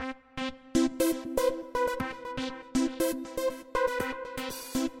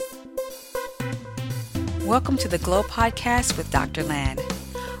Welcome to the Glow Podcast with Dr. Land.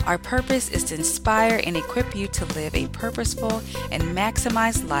 Our purpose is to inspire and equip you to live a purposeful and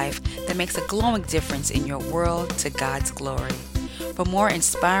maximized life that makes a glowing difference in your world to God's glory. For more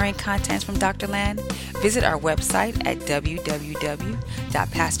inspiring content from Dr. Land, visit our website at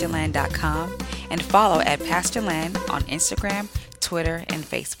www.pastorland.com and follow at Pastor Land on Instagram, Twitter, and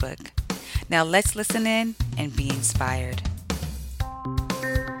Facebook. Now let's listen in and be inspired.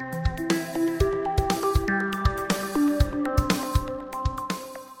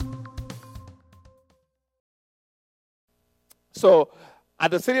 So at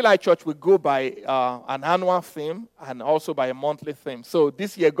the City Light Church, we go by an annual theme and also by a monthly theme. So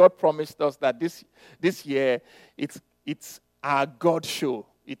this year, God promised us that this year, it's our God show.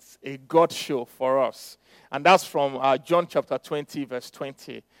 It's a God show for us. And that's from John chapter 20, verse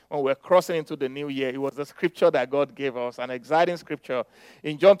 20. When we're crossing into the new year, it was the scripture that God gave us, an exciting scripture.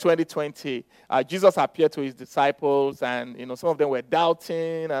 In John 20, Jesus appeared to his disciples, and some of them were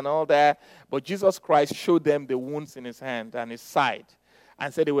doubting and all that. But Jesus Christ showed them the wounds in his hand and his side,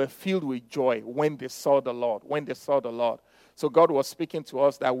 and said they were filled with joy when they saw the Lord. So God was speaking to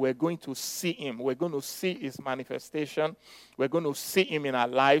us that we're going to see him. We're going to see his manifestation. We're going to see him in our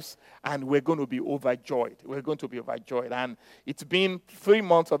lives, and we're going to be overjoyed. And it's been 3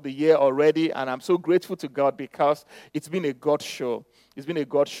 months of the year already, and I'm so grateful to God because it's been a God show. It's been a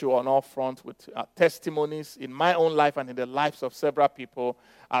God show on all fronts with testimonies in my own life and in the lives of several people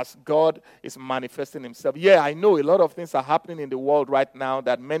as God is manifesting himself. Yeah, I know a lot of things are happening in the world right now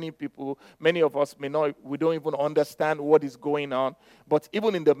that many of us we don't even understand what is going on. But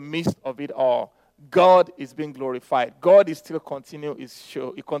even in the midst of it all, God is being glorified. God is still continuing his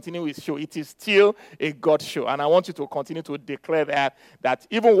show. It is still a God show. And I want you to continue to declare that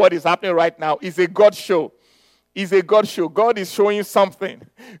even what is happening right now is a God show. Is a God show. God is showing something.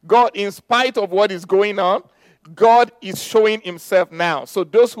 God, in spite of what is going on, God is showing himself now. So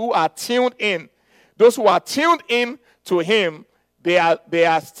those who are tuned in to him, they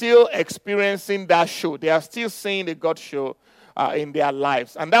are still experiencing that show. They are still seeing the God show in their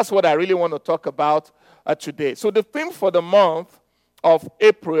lives. And that's what I really want to talk about today. So the theme for the month of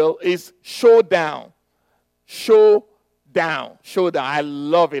April is showdown. Showdown. I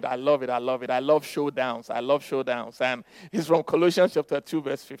love it. I love showdowns. And it's from Colossians chapter 2,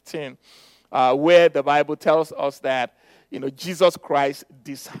 verse 15, where the Bible tells us that, Jesus Christ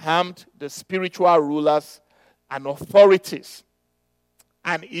disarmed the spiritual rulers and authorities,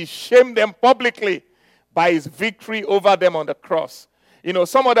 and he shamed them publicly by his victory over them on the cross.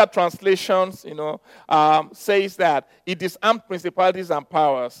 Some other translations, says that he disarmed principalities and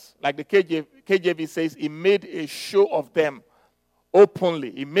powers. Like the KJV says, he made a show of them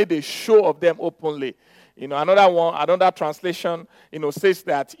openly. Another translation, says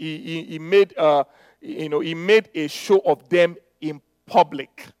that he made a show of them in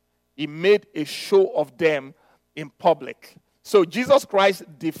public. So Jesus Christ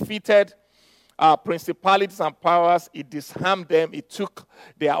defeated principalities and powers. He disarmed them. He took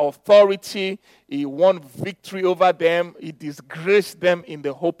their authority. He won victory over them. He disgraced them in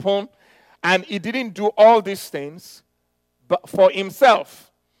the open. And he didn't do all these things but for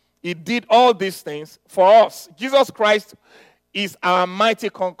himself. He did all these things for us. Jesus Christ is our mighty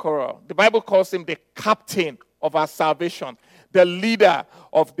conqueror. The Bible calls him the captain of our salvation, the leader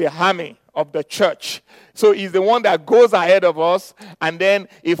of the army of the church. So he's the one that goes ahead of us, and then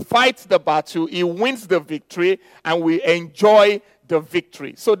he fights the battle, he wins the victory, and we enjoy the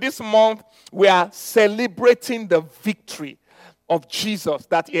victory. So this month, we are celebrating the victory of Jesus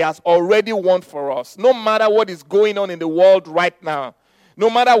that he has already won for us. No matter what is going on in the world right now, no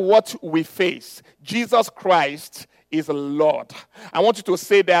matter what we face, Jesus Christ is Lord. I want you to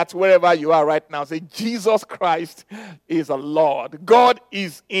say that wherever you are right now. Say, Jesus Christ is a Lord. God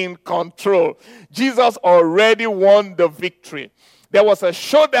is in control. Jesus already won the victory. There was a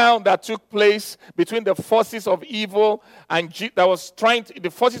showdown that took place between the forces of evil and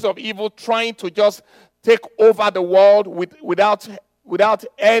the forces of evil trying to just take over the world without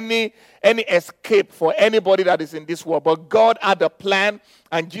any escape for anybody that is in this world. But God had a plan,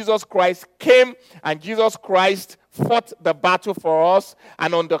 and Jesus Christ came, and Jesus Christ fought the battle for us,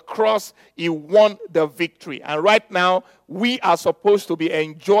 and on the cross, he won the victory. And right now, we are supposed to be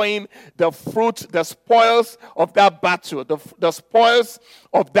enjoying the fruit, the spoils of that battle, the spoils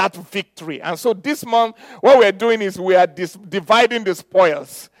of that victory. And so this month, what we're doing is we are dividing the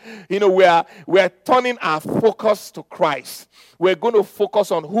spoils. We are turning our focus to Christ. We're going to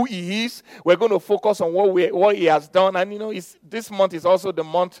focus on who he is. We're going to focus on what he has done. And this month is also the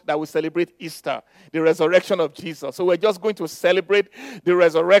month that we celebrate Easter, the resurrection of Jesus. Jesus. So we're just going to celebrate the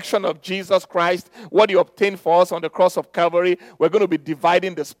resurrection of Jesus Christ, what he obtained for us on the cross of Calvary. We're going to be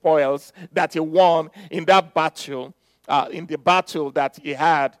dividing the spoils that he won in that battle, in the battle that he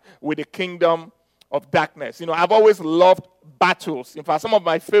had with the kingdom of darkness. I've always loved battles. In fact, some of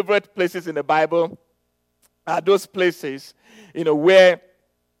my favorite places in the Bible are those places,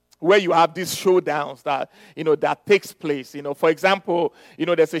 where you have these showdowns that takes place. For example,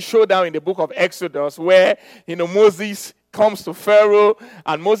 there's a showdown in the book of Exodus where, Moses comes to Pharaoh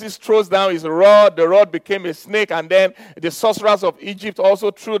and Moses throws down his rod. The rod became a snake, and then the sorcerers of Egypt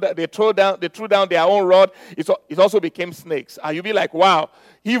also threw down their own rod. It also became snakes. And you'll be like, wow,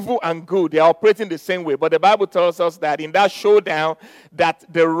 evil and good, they are operating the same way. But the Bible tells us that in that showdown, that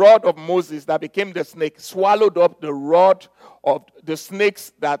the rod of Moses that became the snake swallowed up the rod of the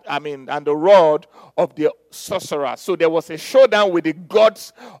snakes and the rod of the sorcerers. So there was a showdown with the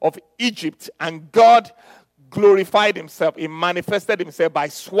gods of Egypt, and God glorified himself. He manifested himself by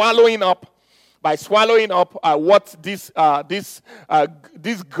swallowing up what these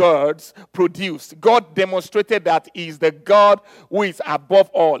gods produced. God demonstrated that he is the God who is above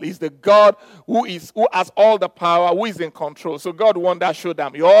all. He's the God who has all the power, who is in control. So God won that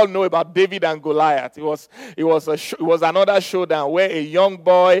showdown. You all know about David and Goliath. It was another showdown where a young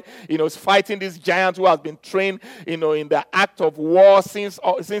boy, is fighting this giant who has been trained, in the act of war since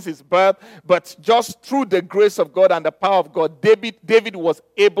his birth. But just through the grace of God and the power of God, David was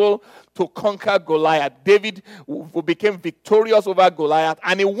able to conquer Goliath. David became victorious over Goliath,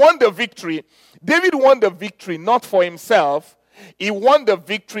 and he won the victory. David won the victory not for himself. He won the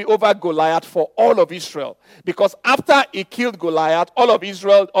victory over Goliath for all of Israel. Because after he killed Goliath, all of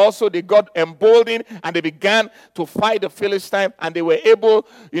Israel also, they got emboldened and they began to fight the Philistines, and they were able,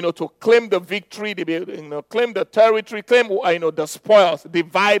 to claim the victory, they claim the territory, claim, the spoils,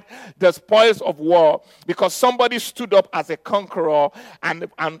 divide the spoils of war. Because somebody stood up as a conqueror and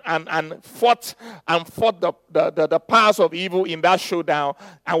fought the powers of evil in that showdown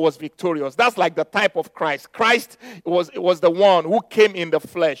and was victorious. That's like the type of Christ. Christ was the one who came in the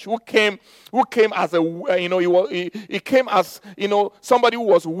flesh, who came as he came as somebody who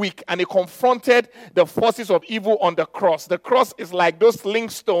was weak, and he confronted the forces of evil on the cross. The cross is like those sling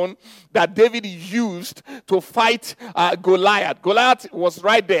stone that David used to fight Goliath. Goliath was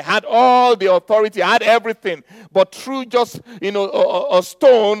right there, had all the authority, had everything, but through just a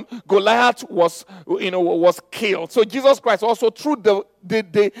stone, Goliath was killed. So Jesus Christ also, through the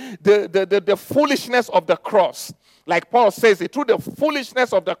foolishness of the cross, like Paul says it, through the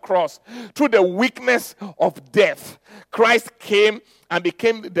foolishness of the cross, through the weakness of death, Christ came and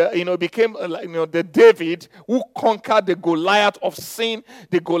became the David who conquered the Goliath of sin,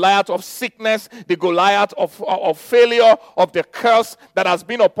 the Goliath of sickness, the Goliath of failure, of the curse that has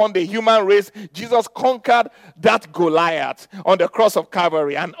been upon the human race. Jesus conquered that Goliath on the cross of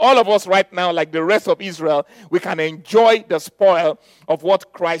Calvary. And all of us right now, like the rest of Israel, we can enjoy the spoil of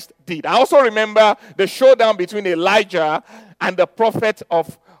what Christ did. I also remember the showdown between Elijah and the prophet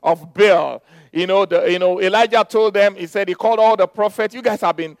of Baal. Elijah told them, he said, he called all the prophets. You guys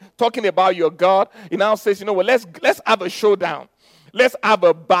have been talking about your God. He now says, let's have a showdown. Let's have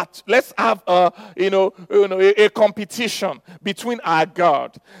a battle. Let's have a competition between our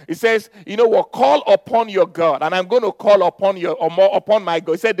God. He says, we'll call upon your God, and I'm going to call upon my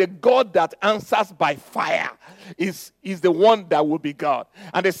God. He said, the God that answers by fire is the one that will be God.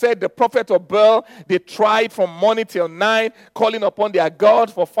 And they said the prophet of Baal, they tried from morning till night, calling upon their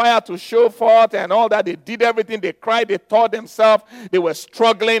God for fire to show forth and all that. They did everything. They cried. They tore themselves. They were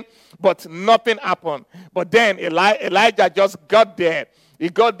struggling, but nothing happened. But then Elijah just got there. He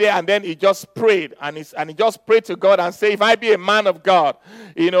got there and then he just prayed. And he just prayed to God and said, if I be a man of God,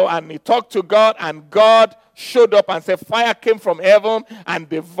 and he talked to God, and God showed up and said fire came from heaven and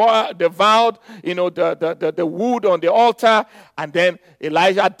devoured the wood on the altar. And then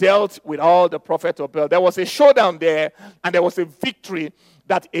Elijah dealt with all the prophets of Baal. There was a showdown there, and there was a victory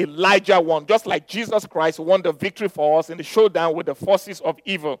that Elijah won, just like Jesus Christ won the victory for us in the showdown with the forces of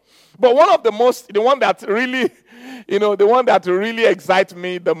evil. But the one that really excites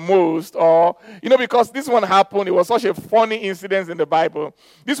me the most, because this one happened, it was such a funny incident in the Bible.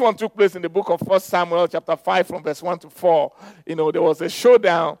 This one took place in the book of 1 Samuel chapter 5 from verse 1 to 4. There was a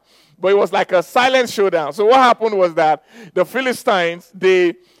showdown, but it was like a silent showdown. So what happened was that the Philistines,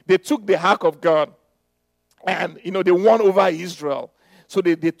 they took the ark of God, and they won over Israel. So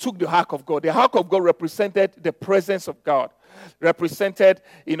they took the ark of God. The ark of God represented the presence of God, represented,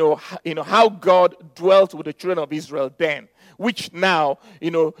 how God dwelt with the children of Israel then, which now,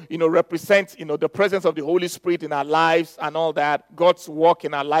 represents, the presence of the Holy Spirit in our lives and all that, God's work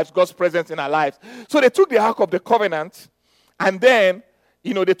in our lives, God's presence in our lives. So they took the ark of the covenant, and then,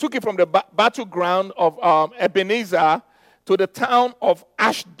 they took it from the battleground of Ebenezer to the town of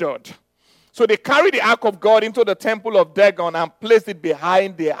Ashdod. So they carried the ark of God into the temple of Dagon and placed it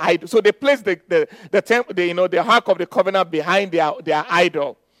behind the idol. So they placed the ark of the covenant behind their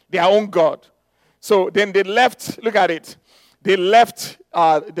idol, their own god. So then they left. Look at it. They left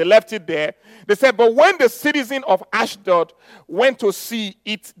it there. They said, but when the citizen of Ashdod went to see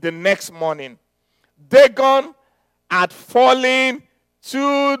it the next morning, Dagon had fallen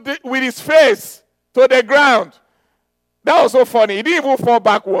with his face to the ground. That was so funny. He didn't even fall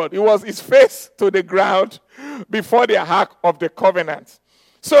backward. It was his face to the ground before the ark of the covenant.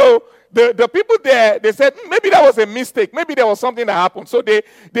 So the people there, they said, maybe that was a mistake. Maybe there was something that happened. So they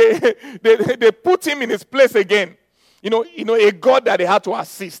put him in his place again. A God that they had to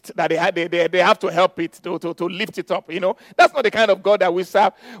assist, that they have to help it, to lift it up. That's not the kind of God that we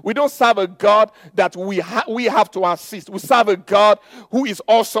serve. We don't serve a God that we have to assist. We serve a God who is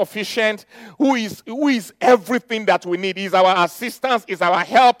all sufficient, who is everything that we need. He's our assistance, is our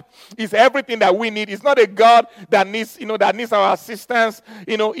help, is everything that we need. It's not a God that needs our assistance.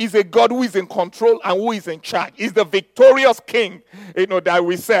 He's a God who is in control and who is in charge. He's the victorious King, that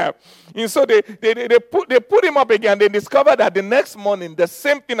we serve. And so they put him up again. They discovered that the next morning, the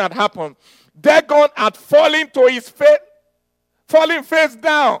same thing had happened. Dagon had fallen face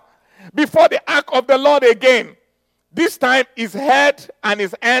down before the ark of the Lord again. This time, his head and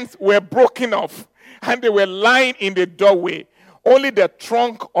his hands were broken off, and they were lying in the doorway. Only the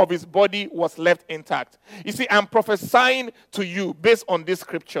trunk of his body was left intact. You see, I'm prophesying to you based on this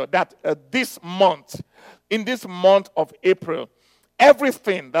scripture that in this month of April,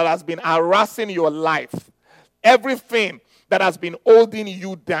 everything that has been harassing your life, everything that has been holding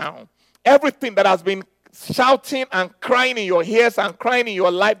you down, everything that has been shouting and crying in your ears and crying in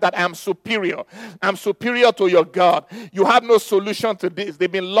your life that I'm superior to your God. You have no solution to this. They've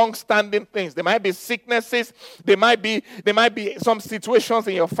been long-standing things. There might be sicknesses. There might be some situations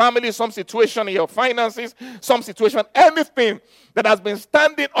in your family, some situation in your finances, some situation, anything that has been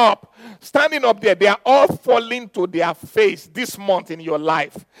standing up there, they are all falling to their face this month in your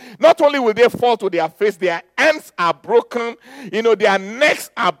life. Not only will they fall to their face, their hands are broken, their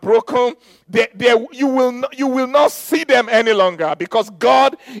necks are broken. You will not see them any longer because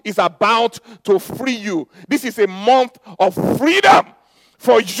God is about to free you. This is a month of freedom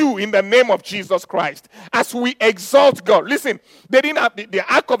for you in the name of Jesus Christ. As we exalt God. Listen, they didn't have the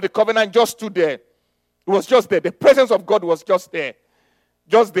Ark of the Covenant just stood there. It was just there. The presence of God was just there.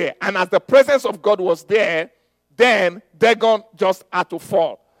 Just there. And as the presence of God was there, then Dagon just had to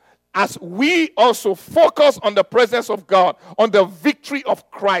fall. As we also focus on the presence of God, on the victory of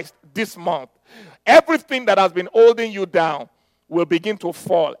Christ this month, everything that has been holding you down will begin to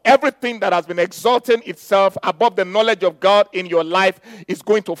fall. Everything that has been exalting itself above the knowledge of God in your life is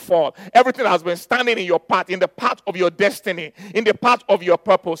going to fall. Everything that has been standing in your path, in the path of your destiny, in the path of your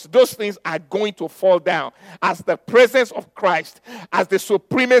purpose, those things are going to fall down as the presence of Christ, as the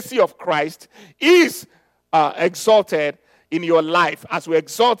supremacy of Christ is exalted in your life. As we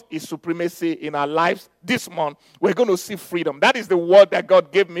exalt his supremacy in our lives this month, we're going to see freedom. That is the word that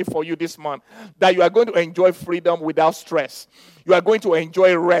God gave me for you this month, that you are going to enjoy freedom without stress. You are going to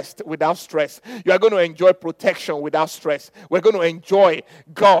enjoy rest without stress. You are going to enjoy protection without stress. We're going to enjoy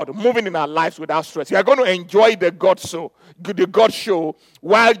God moving in our lives without stress. You are going to enjoy the God show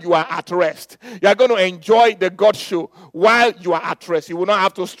while you are at rest. You are going to enjoy the God show while you are at rest. You will not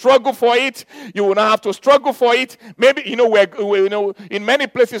have to struggle for it. You will not have to struggle for it. Maybe, in many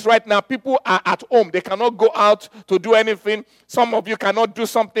places right now, people are at home. They cannot go out to do anything. Some of you cannot do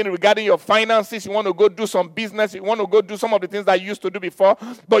something regarding your finances. You want to go do some business. You want to go do some of the things that you used to do before,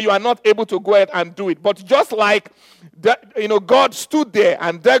 but you are not able to go ahead and do it. But just like God stood there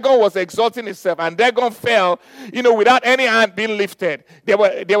and Dagon was exalting himself and Dagon fell, without any hand being lifted. There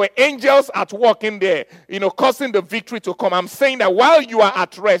were angels at work in there, causing the victory to come. I'm saying that while you are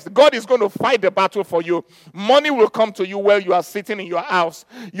at rest, God is going to fight the battle for you. Money will come to you while you are sitting in your house.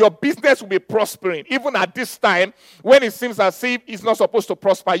 Your business will be prospering. Even even at this time, when it seems as if it's not supposed to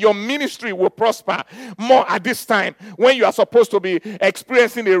prosper, your ministry will prosper more at this time when you are supposed to be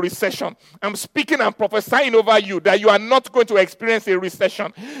experiencing a recession. I'm speaking and prophesying over you that you are not going to experience a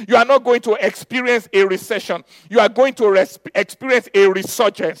recession. You are not going to experience a recession. You are going to experience a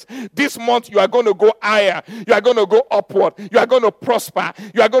resurgence. This month, you are going to go higher. You are going to go upward. You are going to prosper.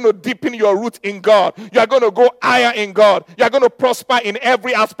 You are going to deepen your root in God. You are going to go higher in God. You are going to prosper in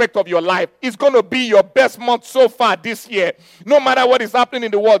every aspect of your life. It's going to be your best month so far this year. No matter what is happening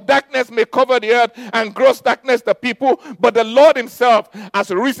in the world, darkness may cover the earth and gross darkness the people, but the Lord himself has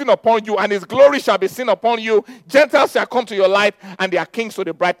risen upon you, and his glory shall be seen upon you. Gentiles shall come to your light, and they are kings to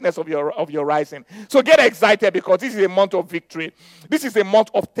the brightness of your rising. So get excited, because this is a month of victory. This is a month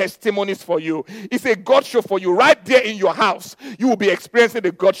of testimonies for you. It's a God show for you. Right there in your house, you will be experiencing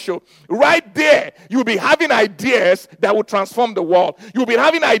the God show. Right there, you will be having ideas that will transform the world. You will be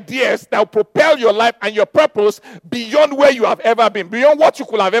having ideas that will propel your life and your purpose beyond where you have ever been, beyond what you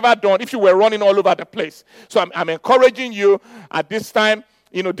could have ever done if you were running all over the place. So I'm encouraging you at this time,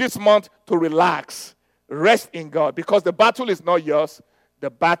 this month, to relax, rest in God, because the battle is not yours. The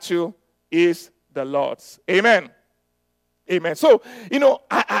battle is the Lord's. Amen. Amen. So,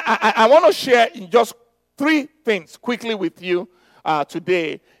 I want to share just 3 things quickly with you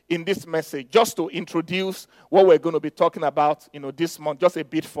today in this message, just to introduce what we're going to be talking about, this month, just a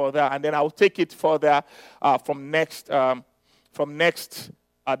bit further, and then I'll take it further the next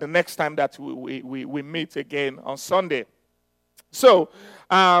time that we meet again on Sunday. So,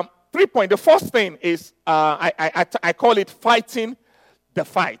 3 points. The first thing is I call it fighting the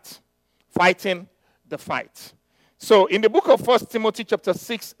fight. Fighting the fight. So, in the book of 1 Timothy chapter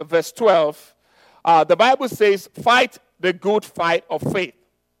 6, verse 12, the Bible says, "Fight the good fight of faith.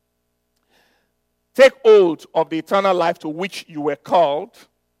 Take hold of the eternal life to which you were called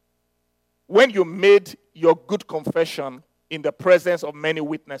when you made your good confession in the presence of many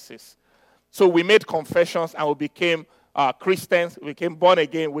witnesses." So we made confessions and we became Christians. We became born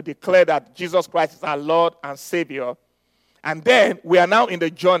again. We declared that Jesus Christ is our Lord and Savior. And then we are now in the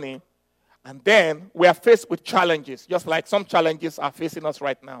journey. And then we are faced with challenges, just like some challenges are facing us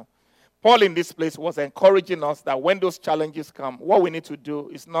right now. Paul in this place was encouraging us that when those challenges come, what we need to do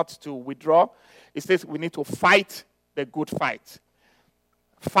is not to withdraw. It says we need to fight the good fight.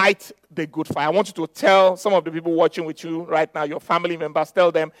 Fight the good fight. I want you to tell some of the people watching with you right now, your family members,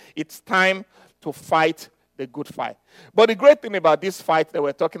 tell them it's time to fight the good fight. But the great thing about this fight that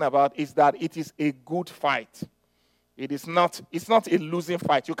we're talking about is that it is a good fight. It's not a losing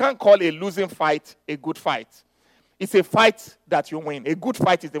fight. You can't call a losing fight a good fight. It's a fight that you win. A good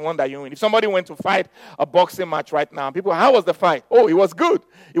fight is the one that you win. If somebody went to fight a boxing match right now, people, how was the fight? Oh, it was good.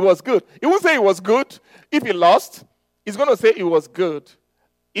 It was good. He won't say it was good if he lost. He's going to say it was good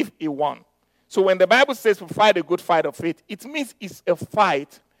if he won. So when the Bible says to fight a good fight of faith, it means it's a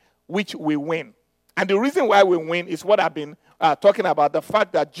fight which we win. And the reason why we win is what I've been talking about, the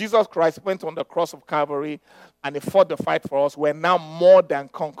fact that Jesus Christ went on the cross of Calvary and he fought the fight for us. We're now more than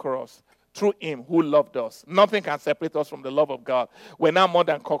conquerors through him who loved us. Nothing can separate us from the love of God. We're now more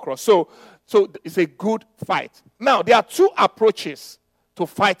than conquerors. So it's a good fight. Now, there are 2 approaches to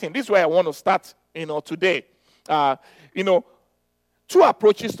fighting. This is where I want to start, today. 2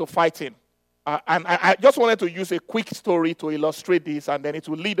 approaches to fighting. And I just wanted to use a quick story to illustrate this, and then it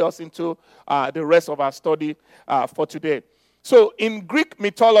will lead us into the rest of our study for today. So in Greek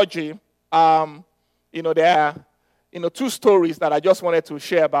mythology, there are 2 stories that I just wanted to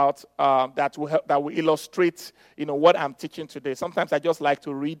share about that will illustrate what I'm teaching today. Sometimes I just like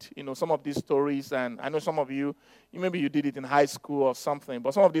to read some of these stories, and I know some of you maybe you did it in high school or something,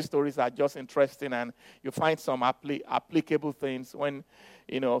 but some of these stories are just interesting, and you find some applicable things when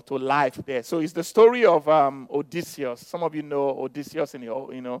to life there. So it's the story of Odysseus. Some of you know Odysseus in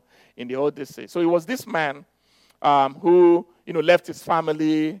the Odyssey. So it was this man who left his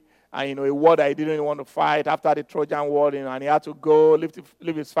family. And, a war that he didn't want to fight after the Trojan War, and he had to go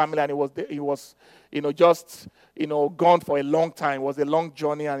leave his family, and he was just gone for a long time. It was a long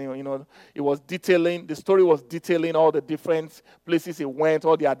journey, and the story was detailing all the different places he went,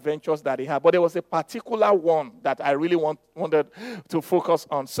 all the adventures that he had. But there was a particular one that I really wanted to focus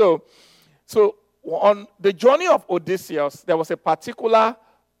on. So on the journey of Odysseus, there was a particular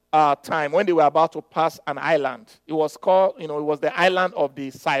time when they were about to pass an island. It was called, it was the island of the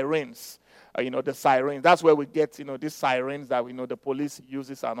Sirens. The Sirens. That's where we get, these sirens that we know the police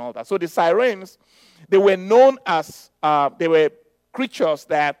uses and all that. So the Sirens, they were known as, they were creatures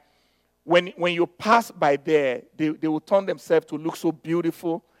that when you pass by there, they will turn themselves to look so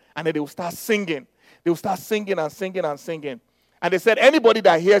beautiful, and then they will start singing. They will start singing and singing and singing. And they said anybody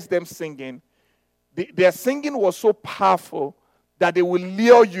that hears them singing, their singing was so powerful that they will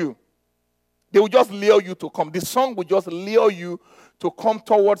lure you. They will just lure you to come. The song will just lure you to come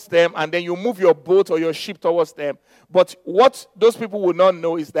towards them, and then you move your boat or your ship towards them. But what those people will not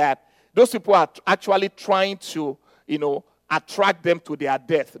know is that those people are actually trying to, attract them to their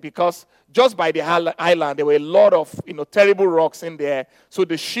death, because just by the island there were a lot of, terrible rocks in there. So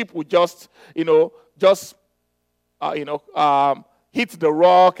the ship would just hit the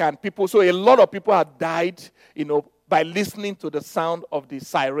rock, and people. So a lot of people have died, by listening to the sound of the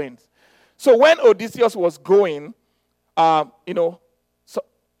sirens. So when Odysseus was going, so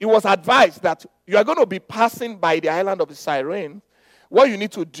it was advised that you are going to be passing by the island of the Sirens. What you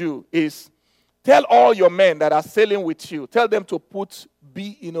need to do is tell all your men that are sailing with you, tell them to put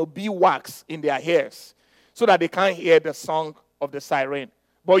beeswax in their hairs so that they can't hear the song of the siren.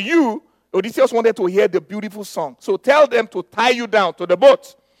 But you, Odysseus, wanted to hear the beautiful song. So tell them to tie you down to the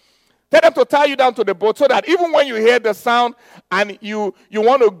boat. Tell them to tie you down to the boat so that even when you hear the sound and you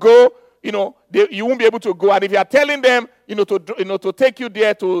want to go, you won't be able to go. And if you are telling them, to take you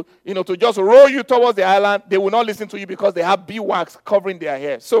there, to just row you towards the island, they will not listen to you because they have beeswax covering their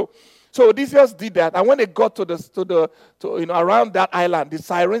hair. So Odysseus did that, and when they got to around that island, the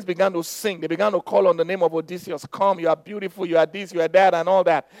sirens began to sing. They began to call on the name of Odysseus. Come, you are beautiful, you are this, you are that, and all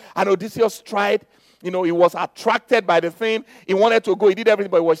that. And Odysseus tried. He was attracted by the thing. He wanted to go. He did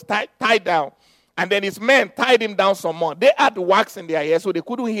everything, but he was tied down. And then his men tied him down some more. They had wax in their hair, so they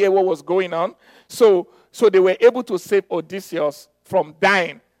couldn't hear what was going on. So they were able to save Odysseus from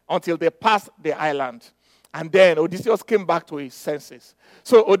dying until they passed the island. And then Odysseus came back to his senses.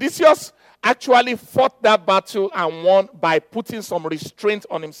 So Odysseus actually fought that battle and won by putting some restraint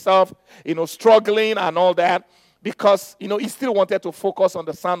on himself, struggling and all that, because, he still wanted to focus on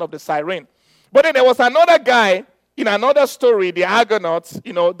the sound of the siren. But then there was another guy in another story, the Argonauts.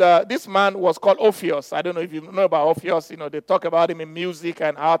 This man was called Orpheus. I don't know if you know about Orpheus. They talk about him in music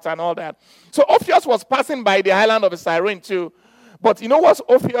and art and all that. So Orpheus was passing by the island of the siren too. But you know what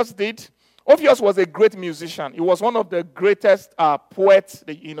Orpheus did? Orpheus was a great musician. He was one of the greatest poets,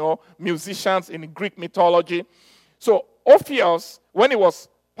 musicians in Greek mythology. So Orpheus, when he was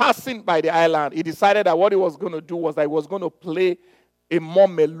passing by the island, he decided that what he was going to do was that he was going to play a more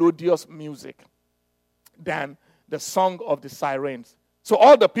melodious music than the song of the sirens. So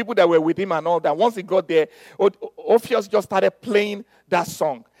all the people that were with him and all that, once he got there, Orpheus just started playing that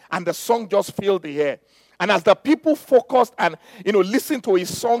song, and the song just filled the air. And as the people focused and, listened to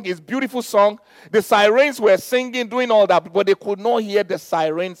his song, his beautiful song, the sirens were singing, doing all that, but they could not hear the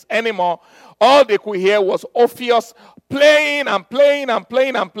sirens anymore. All they could hear was Orpheus playing and playing and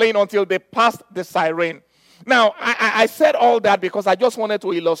playing and playing until they passed the siren. Now, I said all that because I just wanted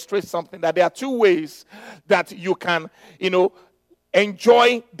to illustrate something, that there are two ways that you can,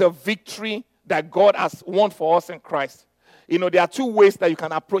 enjoy the victory that God has won for us in Christ. There are two ways that you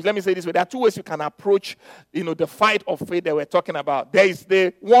can approach. Let me say this way. There are two ways you can approach, the fight of faith that we're talking about. There is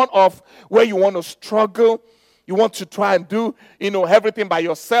the one of where you want to struggle. You want to try and do, everything by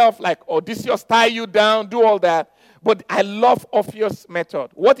yourself, like Odysseus, tie you down, do all that. But I love Orpheus'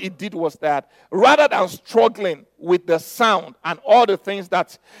 method. What he did was that rather than struggling with the sound and all the things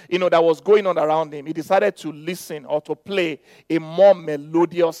that, that was going on around him, he decided to listen or to play a more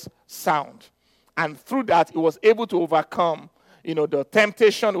melodious sound. And through that, he was able to overcome, the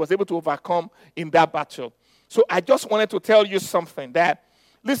temptation. He was able to overcome in that battle. So I just wanted to tell you something that,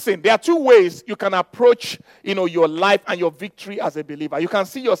 listen, there are two ways you can approach, your life and your victory as a believer. You can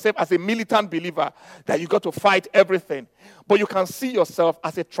see yourself as a militant believer that you got to fight everything. But you can see yourself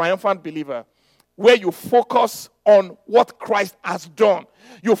as a triumphant believer where you focus on what Christ has done.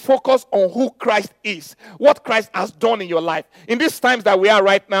 You focus on who Christ is, what Christ has done in your life. In these times that we are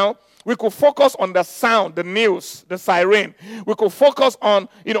right now, we could focus on the sound, the news, the siren. We could focus on,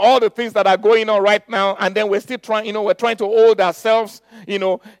 all the things that are going on right now, and then we're still trying, we're trying to hold ourselves.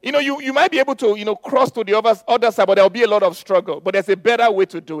 You might be able to, cross to the other side, but there'll be a lot of struggle. But there's a better way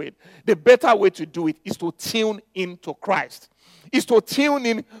to do it. The better way to do it is to tune into Christ. Is to tune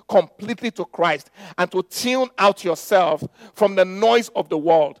in completely to Christ and to tune out yourself from the noise of the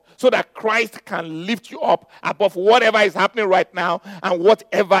world so that Christ can lift you up above whatever is happening right now and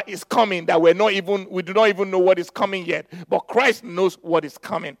whatever is coming that we do not even know what is coming yet. But Christ knows what is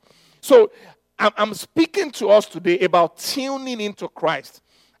coming. So I'm speaking to us today about tuning into Christ.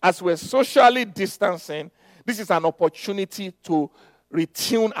 As we're socially distancing, this is an opportunity to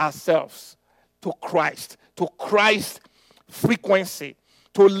retune ourselves to Christ frequency,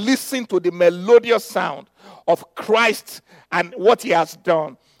 to listen to the melodious sound of Christ and what he has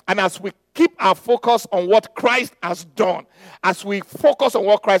done. And as we keep our focus on what Christ has done, as we focus on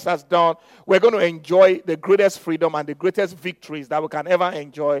what Christ has done, we're going to enjoy the greatest freedom and the greatest victories that we can ever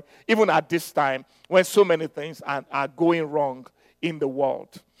enjoy, even at this time when so many things are going wrong in the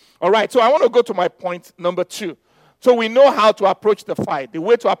world. All right, so I want to go to my point number 2. So we know how to approach the fight. The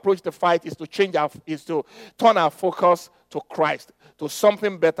way to approach the fight is to turn our focus to Christ, to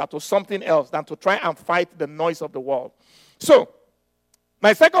something better, to something else than to try and fight the noise of the world. So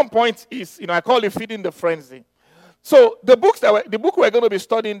my second point is, I call it feeding the frenzy. So the book we're going to be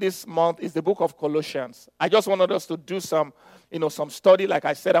studying this month is the book of Colossians. I just wanted us to do some study. Like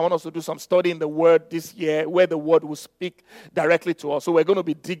I said, I want us to do some study in the Word this year where the Word will speak directly to us. So we're going to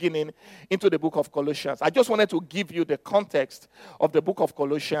be digging into the book of Colossians. I just wanted to give you the context of the book of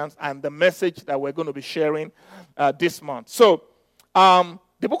Colossians and the message that we're going to be sharing this month. So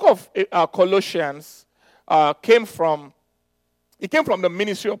the book of Colossians came from the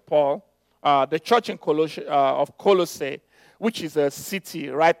ministry of Paul. The church in of Colossae, which is a city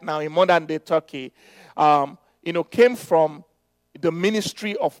right now in modern-day Turkey, came from the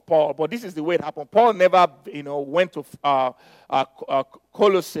ministry of Paul. But this is the way it happened. Paul never, went to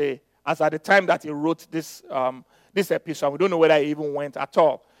Colossae as at the time that he wrote this epistle. We don't know whether he even went at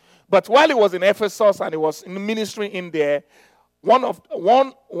all. But while he was in Ephesus and he was in ministry in there,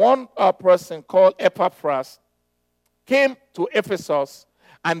 one person called Epaphras came to Ephesus.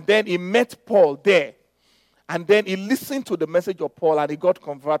 And then he met Paul there. And then he listened to the message of Paul and he got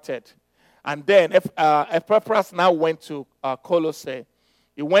converted. And then Epaphras now went to Colossae.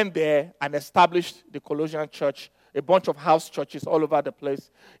 He went there and established the Colossian church, a bunch of house churches all over the place.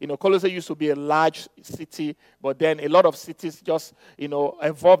 Colossae used to be a large city, but then a lot of cities just,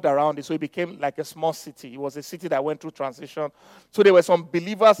 evolved around it. So it became like a small city. It was a city that went through transition. So there were some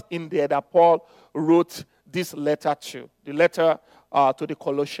believers in there that Paul wrote this letter to, the letter to the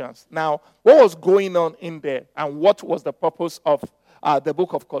Colossians. Now, what was going on in there and what was the purpose of the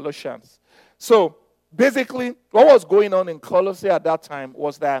book of Colossians? So, basically, what was going on in Colossae at that time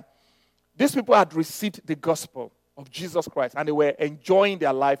was that these people had received the gospel of Jesus Christ and they were enjoying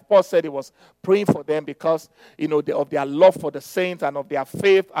their life. Paul said he was praying for them because, of their love for the saints and of their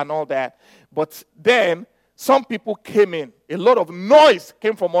faith and all that. But then, some people came in. A lot of noise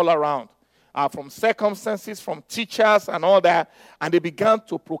came from all around. From circumstances, from teachers and all that, and they began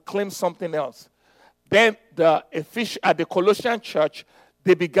to proclaim something else. Then the Colossian church,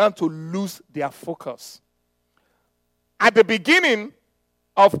 they began to lose their focus. At the beginning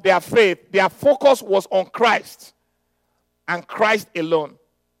of their faith, their focus was on Christ and Christ alone.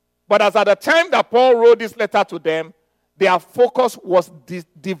 But as at the time that Paul wrote this letter to them, their focus was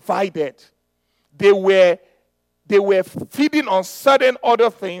divided. They were feeding on certain other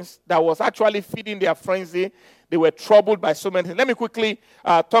things that was actually feeding their frenzy. They were troubled by so many things. Let me quickly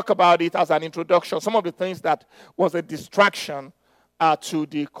talk about it as an introduction. Some of the things that was a distraction to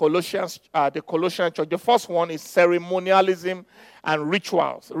the Colossian church. The first one is ceremonialism and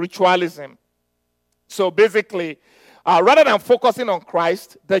ritualism. So basically, rather than focusing on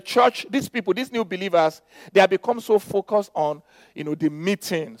Christ, the church, these people, these new believers, they have become so focused on, the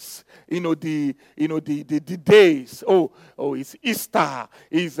meetings, the days. Oh, it's Easter,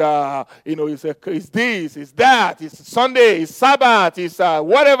 it's this, it's that, it's Sunday, it's Sabbath, it's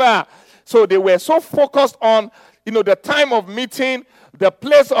whatever. So they were so focused on, the time of meeting, the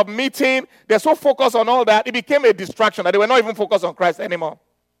place of meeting. They're so focused on all that, it became a distraction that they were not even focused on Christ anymore.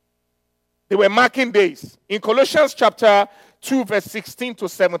 They were marking days. In Colossians chapter 2, verse 16 to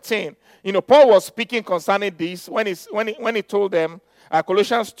 17, Paul was speaking concerning this when he told them,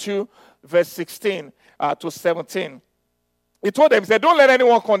 Colossians 2, verse 16 to 17. He told them, he said, don't let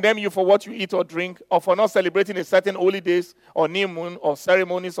anyone condemn you for what you eat or drink, or for not celebrating a certain holy days, or new moon, or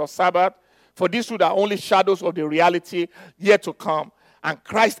ceremonies, or Sabbath. For these two are only shadows of the reality yet to come. And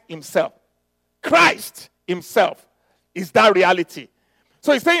Christ himself is that reality.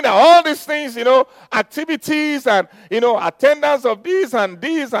 So he's saying that all these things, activities and, attendance of this and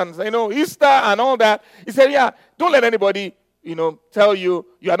Easter and all that. He said, don't let anybody, tell you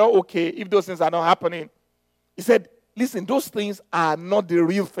are not okay if those things are not happening. He said, listen, those things are not the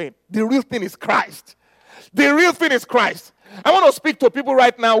real thing. The real thing is Christ. The real thing is Christ. I want to speak to people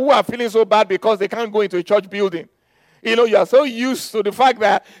right now who are feeling so bad because they can't go into a church building. You are so used to the fact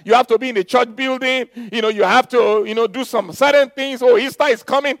that you have to be in a church building. You have to, do some certain things. Oh, Easter is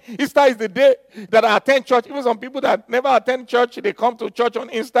coming. Easter is the day that I attend church. Even some people that never attend church, they come to church on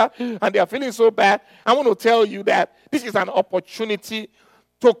Easter and they are feeling so bad. I want to tell you that this is an opportunity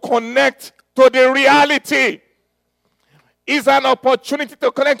to connect to the reality. is an opportunity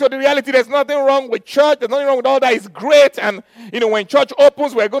to connect to the reality. There's nothing wrong with church. There's nothing wrong with all that. It's great. And, when church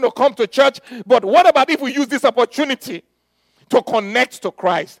opens, we're going to come to church. But what about if we use this opportunity to connect to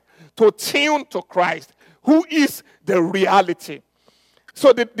Christ, to tune to Christ, who is the reality?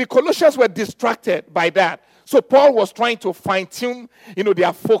 So the Colossians were distracted by that. So Paul was trying to fine-tune,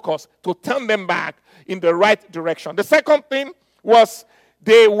 their focus, to turn them back in the right direction. The second thing was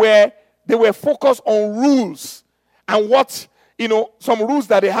they were focused on rules and what, some rules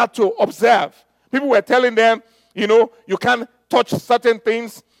that they had to observe. People were telling them, you can't touch certain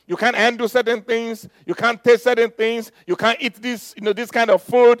things, you can't handle certain things, you can't taste certain things, you can't eat this, this kind of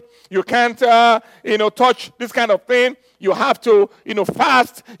food, you can't, touch this kind of thing, you have to,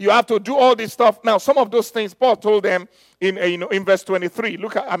 fast, you have to do all this stuff. Now, some of those things Paul told them in verse 23.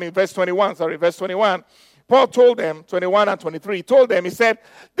 Verse 21, verse 21. Paul told them, 21 and 23, he told them, he said,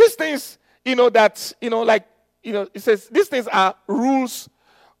 these things, he says, these things are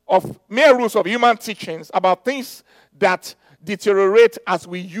mere rules of human teachings about things that deteriorate as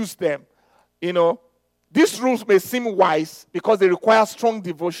we use them. These rules may seem wise because they require strong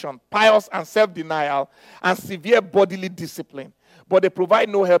devotion, pious and self-denial, and severe bodily discipline. But they provide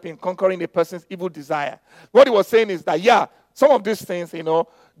no help in conquering a person's evil desire. What he was saying is that, some of these things,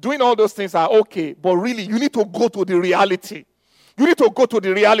 doing all those things are okay, but really, you need to go to the reality. You need to go to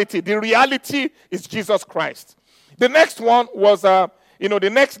the reality. The reality is Jesus Christ. The next one was, the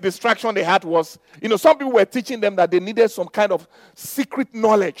next distraction they had was, some people were teaching them that they needed some kind of secret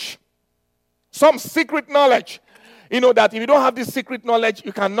knowledge. Some secret knowledge. That if you don't have this secret knowledge,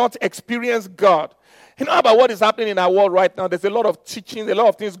 you cannot experience God. About what is happening in our world right now. There's a lot of teaching, a lot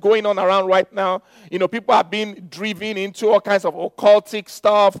of things going on around right now. People are being driven into all kinds of occultic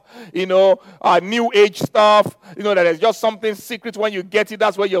stuff, new age stuff. That there's just something secret. When you get it,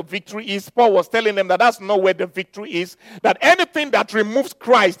 that's where your victory is. Paul was telling them that that's not where the victory is. That anything that removes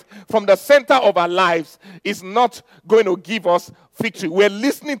Christ from the center of our lives is not going to give us victory. We're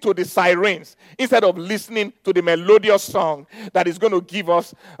listening to the sirens instead of listening to the melodious song that is going to give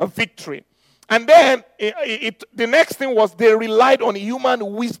us a victory. And then the next thing was they relied on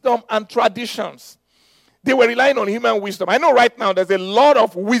human wisdom and traditions. They were relying on human wisdom. I know right now there's a lot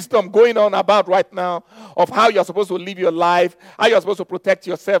of wisdom going on about right now of how you're supposed to live your life, how you're supposed to protect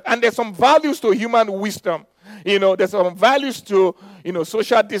yourself. And there's some values to human wisdom. There's some values to,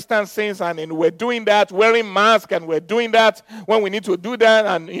 social distancing, and we're doing that, wearing masks, and we're doing that when we need to do that,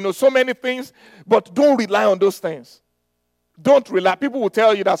 and, so many things. But don't rely on those things. Don't rely. People will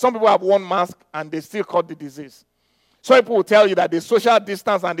tell you that some people have worn mask and they still caught the disease. Some people will tell you that they social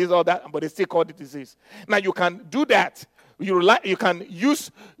distance and this all that, but they still caught the disease. Now you can do that. You can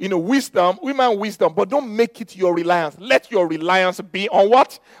use wisdom, human wisdom, but don't make it your reliance. Let your reliance be on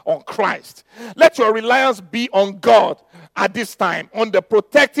what? On Christ. Let your reliance be on God at this time, on the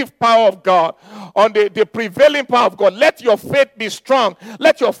protective power of God, on the prevailing power of God. Let your faith be strong.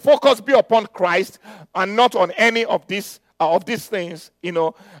 Let your focus be upon Christ and not on any of these things,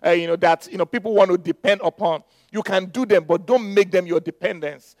 that people want to depend upon. You can do them, but don't make them your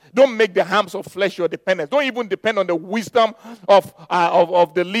dependence. Don't make the harms of flesh your dependence. Don't even depend on the wisdom of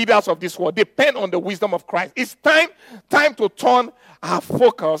the leaders of this world. Depend on the wisdom of Christ. It's time to turn our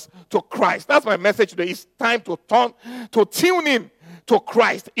focus to Christ. That's my message today. It's time to tune in to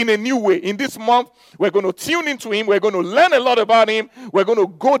Christ in a new way. In this month, we're going to tune into him. We're going to learn a lot about him. We're going to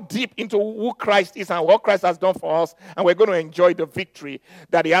go deep into who Christ is and what Christ has done for us. And we're going to enjoy the victory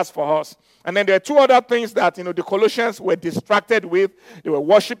that he has for us. And then there are two other things that, the Colossians were distracted with. They were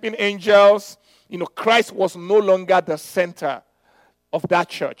worshiping angels. Christ was no longer the center of that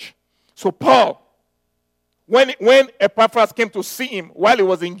church. So Paul, when Epaphras came to see him while he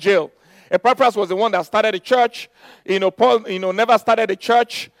was in jail, Epaphras was the one that started the church. Paul, never started a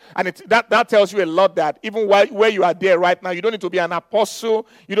church. And that tells you a lot that even where you are there right now, you don't need to be an apostle.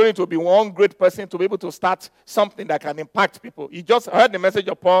 You don't need to be one great person to be able to start something that can impact people. He just heard the message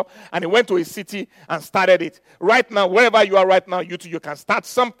of Paul and he went to his city and started it. Right now, wherever you are right now, you too, you can start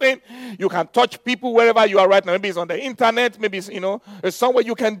something. You can touch people wherever you are right now. Maybe it's on the internet. Maybe it's, somewhere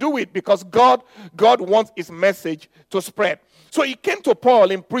you can do it because God wants his message to spread. So he came to Paul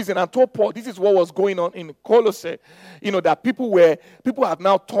in prison and told Paul this is what was going on in Colossae. That people have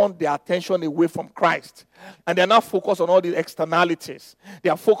now turned their attention away from Christ. And they're now focused on all the externalities. They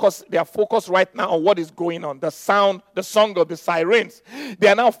are focused right now on what is going on. The song of the sirens. They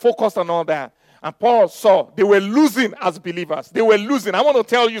are now focused on all that. And Paul saw they were losing as believers. They were losing. I want to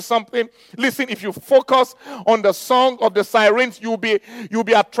tell you something. Listen, if you focus on the song of the sirens, you'll be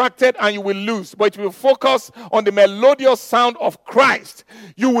attracted and you will lose. But if you focus on the melodious sound of Christ,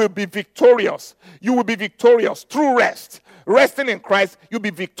 you will be victorious. You will be victorious. True rest. resting in Christ, you'll be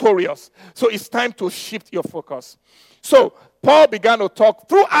victorious. So it's time to shift your focus. So Paul began to talk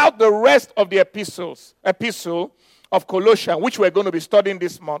throughout the rest of the epistle of Colossians, which we're going to be studying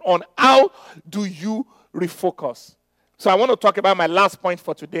this month, on how do you refocus. So I want to talk about my last point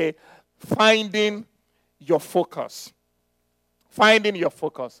for today, finding your focus. Finding your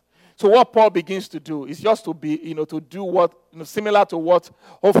focus. So what Paul begins to do is just to be, to do what, similar to what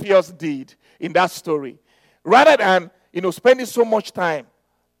Orpheus did in that story. Rather than, spending so much time,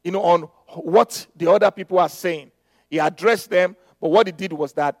 on what the other people are saying. He addressed them, but what he did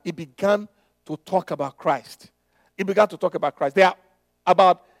was that he began to talk about Christ. He began to talk about Christ. There are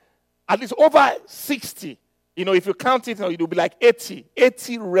about at least over 60. If you count it, it will be like 80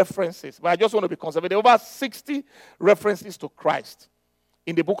 references. But I just want to be conservative. Over 60 references to Christ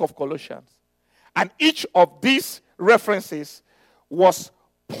in the book of Colossians. And each of these references was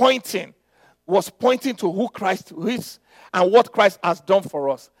pointing to who Christ is and what Christ has done for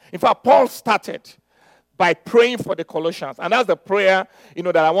us. In fact, Paul started by praying for the Colossians. And that's the prayer,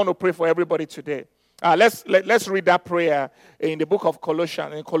 that I want to pray for everybody today. Let's read that prayer in the book of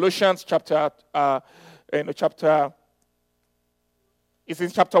Colossians. In Colossians chapter 1,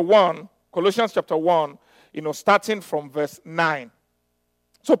 Colossians chapter 1, starting from verse 9.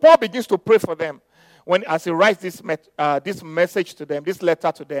 So Paul begins to pray for them as he writes this message to them, this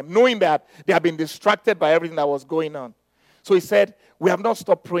letter to them, knowing that they have been distracted by everything that was going on. So he said, we have not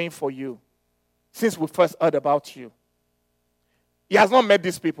stopped praying for you since we first heard about you. He has not met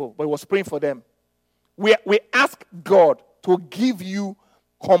these people, but he was praying for them. We ask God to give you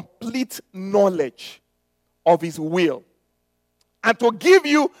complete knowledge of his will and to give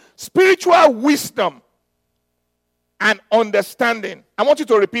you spiritual wisdom and understanding. I want you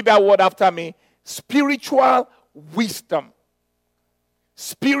to repeat that word after me. Spiritual wisdom.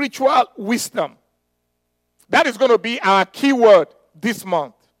 Spiritual wisdom. That is going to be our key word this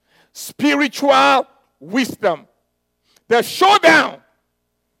month. Spiritual wisdom. The showdown.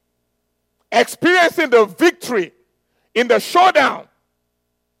 Experiencing the victory in the showdown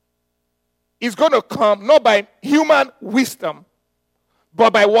is going to come not by human wisdom,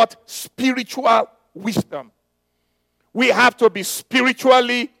 but by what? Spiritual wisdom. We have to be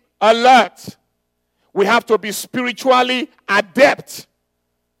spiritually alert. We have to be spiritually adept.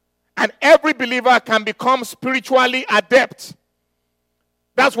 And every believer can become spiritually adept.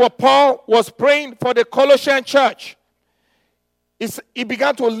 That's what Paul was praying for the Colossian church. He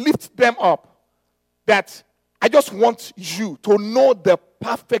began to lift them up. That I just want you to know the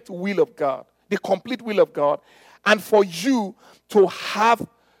perfect will of God, the complete will of God, and for you to have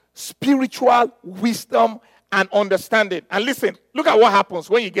spiritual wisdom and understanding. And listen, look at what happens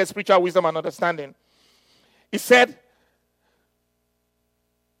when you get spiritual wisdom and understanding. He said,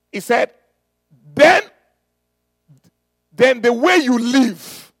 then the way you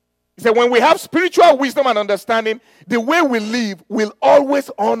live. He said, when we have spiritual wisdom and understanding, the way we live will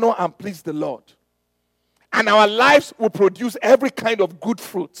always honor and please the Lord. And our lives will produce every kind of good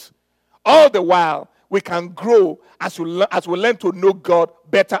fruit. All the while, we can grow as we learn to know God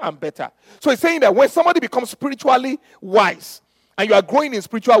better and better. So he's saying that when somebody becomes spiritually wise and you are growing in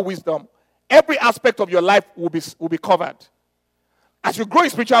spiritual wisdom, every aspect of your life will be covered. As you grow in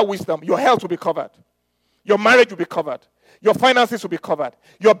spiritual wisdom, your health will be covered. Your marriage will be covered. Your finances will be covered.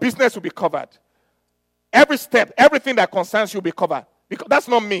 Your business will be covered. Every step, everything that concerns you will be covered. Because that's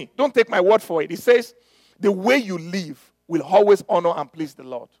not me. Don't take my word for it. It says, the way you live will always honor and please the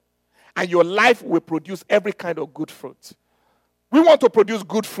Lord. And your life will produce every kind of good fruit. We want to produce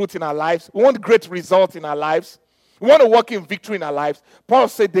good fruit in our lives. We want great results in our lives. We want to walk in victory in our lives. Paul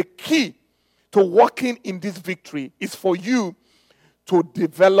said the key to walking in this victory is for you to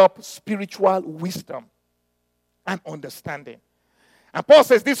develop spiritual wisdom and understanding. And Paul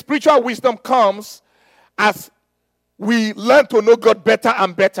says this spiritual wisdom comes as we learn to know God better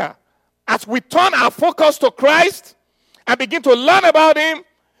and better. As we turn our focus to Christ and begin to learn about him,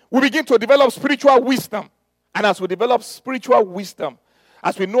 we begin to develop spiritual wisdom. And as we develop spiritual wisdom,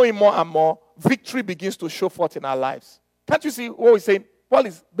 as we know him more and more, victory begins to show forth in our lives. Can't you see what he's saying? Paul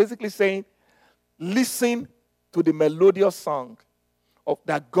is basically saying, listen to the melodious song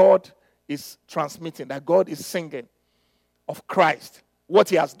that God is transmitting, that God is singing of Christ, what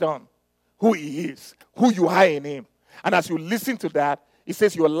he has done, who he is, who you are in him. And as you listen to that, it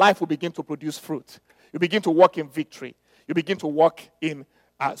says your life will begin to produce fruit. You begin to walk in victory. You begin to walk in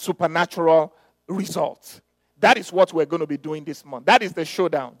supernatural results. That is what we're going to be doing this month. That is the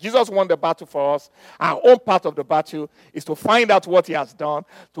showdown. Jesus won the battle for us. Our own part of the battle is to find out what he has done,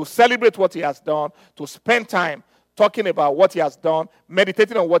 to celebrate what he has done, to spend time talking about what he has done,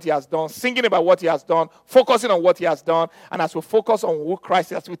 meditating on what he has done, singing about what he has done, focusing on what he has done. And as we focus on who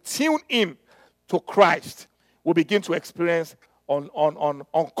Christ is, as we tune in to Christ, we begin to experience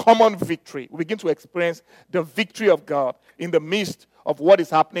uncommon victory. We begin to experience the victory of God in the midst of what is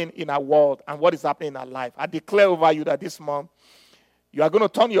happening in our world and what is happening in our life. I declare over you that this month, you are going to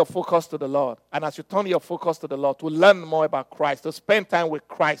turn your focus to the Lord. And as you turn your focus to the Lord, to learn more about Christ, to spend time with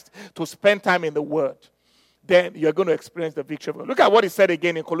Christ, to spend time in the Word, then you're going to experience the victory. Look at what he said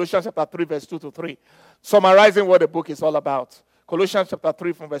again in Colossians chapter 3, verse 2 to 3, summarizing what the book is all about. Colossians chapter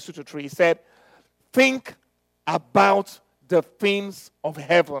 3 from verse 2 to 3, he said, think about the things of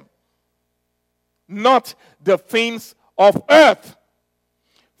heaven, not the things of earth.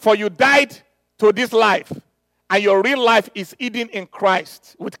 For you died to this life, and your real life is hidden in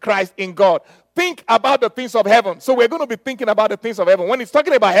Christ, with Christ in God. Think about the things of heaven. So we're going to be thinking about the things of heaven. When he's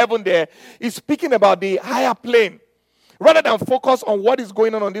talking about heaven there, he's speaking about the higher plane. Rather than focus on what is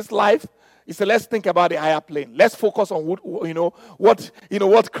going on this life, he said, let's think about the higher plane. Let's focus on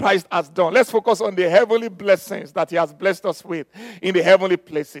what Christ has done. Let's focus on the heavenly blessings that he has blessed us with in the heavenly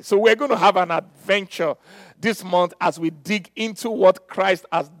places. So we're going to have an adventure this month as we dig into what Christ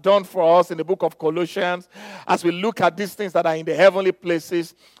has done for us in the book of Colossians, as we look at these things that are in the heavenly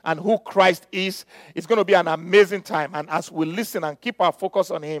places and who Christ is. It's going to be an amazing time. And as we listen and keep our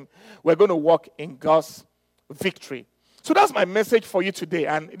focus on him, we're going to walk in God's victory. So that's my message for you today.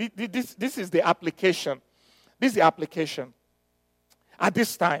 And this is the application. This is the application. At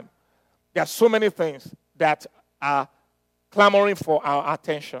this time, there are so many things that are clamoring for our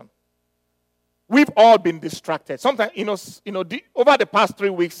attention. We've all been distracted. Sometimes, over the past 3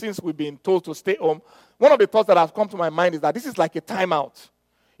 weeks since we've been told to stay home, one of the thoughts that has come to my mind is that this is like a timeout.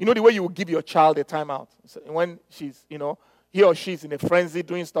 You know the way you would give your child a timeout? So when she's, he or she's in a frenzy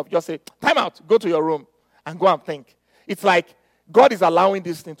doing stuff, just say, timeout, go to your room and go and think. It's like God is allowing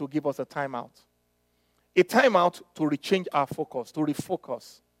this thing to give us a timeout. A timeout to rechange our focus, to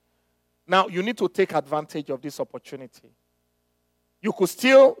refocus. Now, you need to take advantage of this opportunity. You could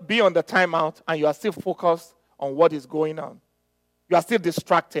still be on the timeout and you are still focused on what is going on. You are still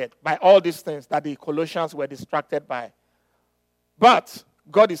distracted by all these things that the Colossians were distracted by. But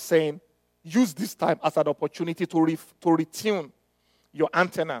God is saying, use this time as an opportunity to retune your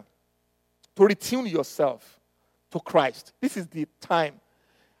antenna, to retune yourself to Christ. This is the time.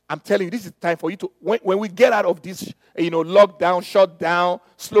 I'm telling you, this is the time for you to, when we get out of this, lockdown, shut down,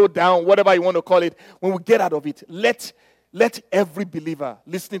 slow down, whatever you want to call it, when we get out of it, let every believer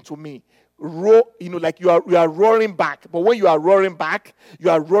listening to me roar, like you are roaring back. But when you are roaring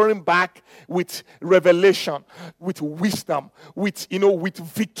back with revelation, with wisdom, with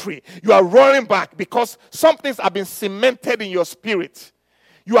victory. You are roaring back because some things have been cemented in your spirit.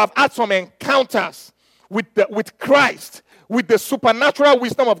 You have had some encounters with Christ, with the supernatural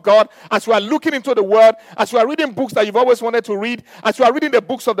wisdom of God, as you are looking into the Word, as you are reading books that you've always wanted to read, as you are reading the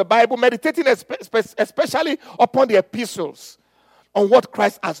books of the Bible, meditating especially upon the epistles, on what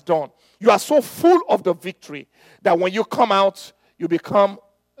Christ has done. You are so full of the victory that when you come out, you become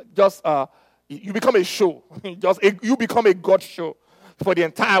you become a show. You become a God show for the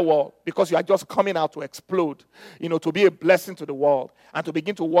entire world, because you are just coming out to explode, to be a blessing to the world and to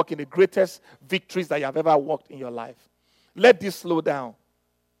begin to walk in the greatest victories that you have ever walked in your life. Let this slow down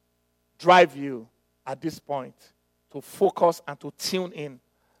drive you at this point to focus and to tune in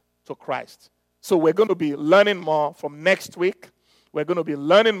to Christ. So we're going to be learning more from next week. We're going to be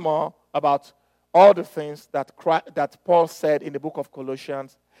learning more about all the things that Paul said in the book of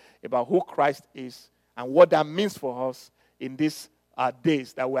Colossians about who Christ is and what that means for us in these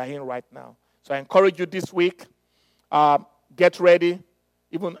days that we are in right now. So I encourage you this week, get ready.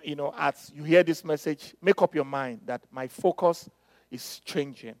 Even, as you hear this message, make up your mind that my focus is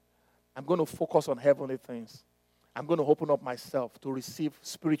changing. I'm going to focus on heavenly things. I'm going to open up myself to receive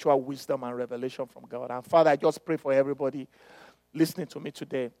spiritual wisdom and revelation from God. And Father, I just pray for everybody listening to me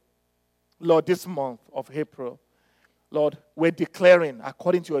today. Lord, this month of April, Lord, we're declaring,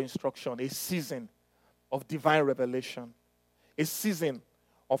 according to your instruction, a season of divine revelation, a season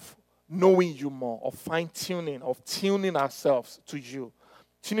of knowing you more, of fine-tuning, of tuning ourselves to you,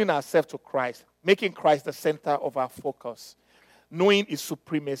 tuning ourselves to Christ, making Christ the center of our focus, knowing his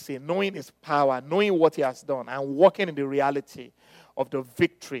supremacy, knowing his power, knowing what he has done, and walking in the reality of the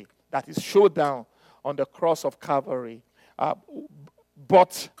victory that is showed down on the cross of Calvary,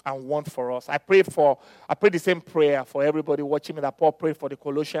 bought and won for us. I pray the same prayer for everybody watching me that Paul prayed for the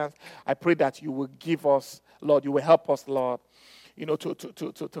Colossians. I pray that you will give us, Lord, you will help us, Lord,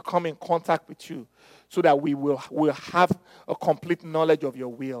 to come in contact with you, so that we'll have a complete knowledge of your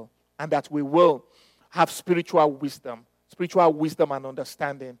will, and that we will have spiritual wisdom and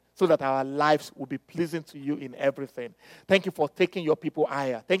understanding, so that our lives will be pleasing to you in everything. Thank you for taking your people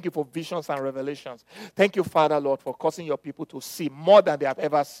higher. Thank you for visions and revelations. Thank you, Father, Lord, for causing your people to see more than they have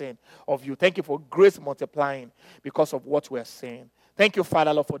ever seen of you. Thank you for grace multiplying because of what we're saying. Thank you,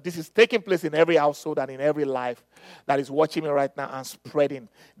 Father, Lord, for this is taking place in every household and in every life that is watching me right now and spreading.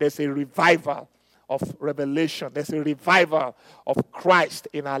 There's a revival of revelation. There's a revival of Christ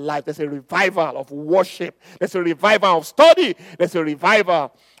in our life. There's a revival of worship. There's a revival of study. There's a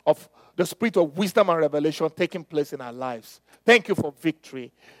revival of the spirit of wisdom and revelation taking place in our lives. Thank you for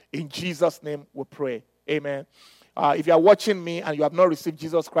victory. In Jesus' name we pray. Amen. If you are watching me and you have not received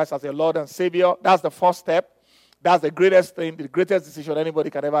Jesus Christ as your Lord and Savior, that's the first step. That's the greatest thing, the greatest decision anybody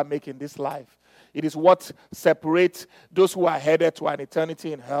can ever make in this life. It is what separates those who are headed to an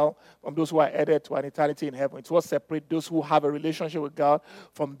eternity in hell from those who are headed to an eternity in heaven. It's what separates those who have a relationship with God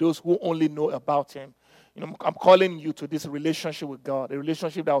from those who only know about Him. I'm calling you to this relationship with God, a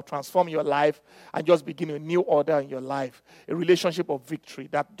relationship that will transform your life and just begin a new order in your life, a relationship of victory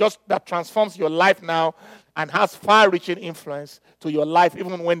that transforms your life now and has far-reaching influence to your life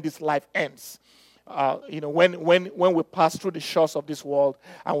even when this life ends. When we pass through the shores of this world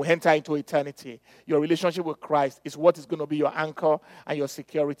and we enter into eternity, your relationship with Christ is what is going to be your anchor and your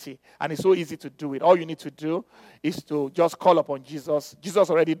security. And it's so easy to do it. All you need to do is to just call upon Jesus. Jesus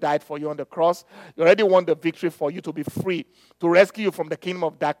already died for you on the cross. He already won the victory for you to be free, to rescue you from the kingdom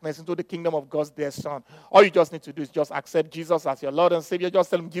of darkness into the kingdom of God's dear Son. All you just need to do is just accept Jesus as your Lord and Savior. Just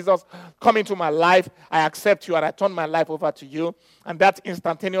tell Him, Jesus, come into my life. I accept you and I turn my life over to you. And that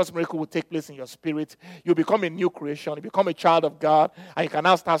instantaneous miracle will take place in your spirit. You become a new creation. You become a child of God. And you can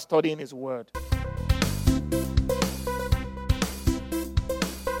now start studying His Word.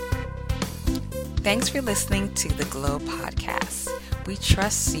 Thanks for listening to the Glow Podcast. We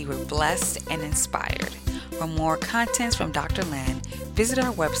trust you were blessed and inspired. For more contents from Dr. Land, visit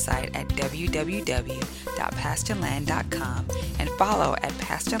our website at www.pastorland.com and follow at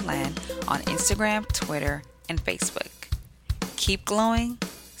Pastor Land on Instagram, Twitter, and Facebook. Keep glowing.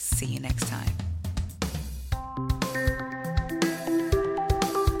 See you next time.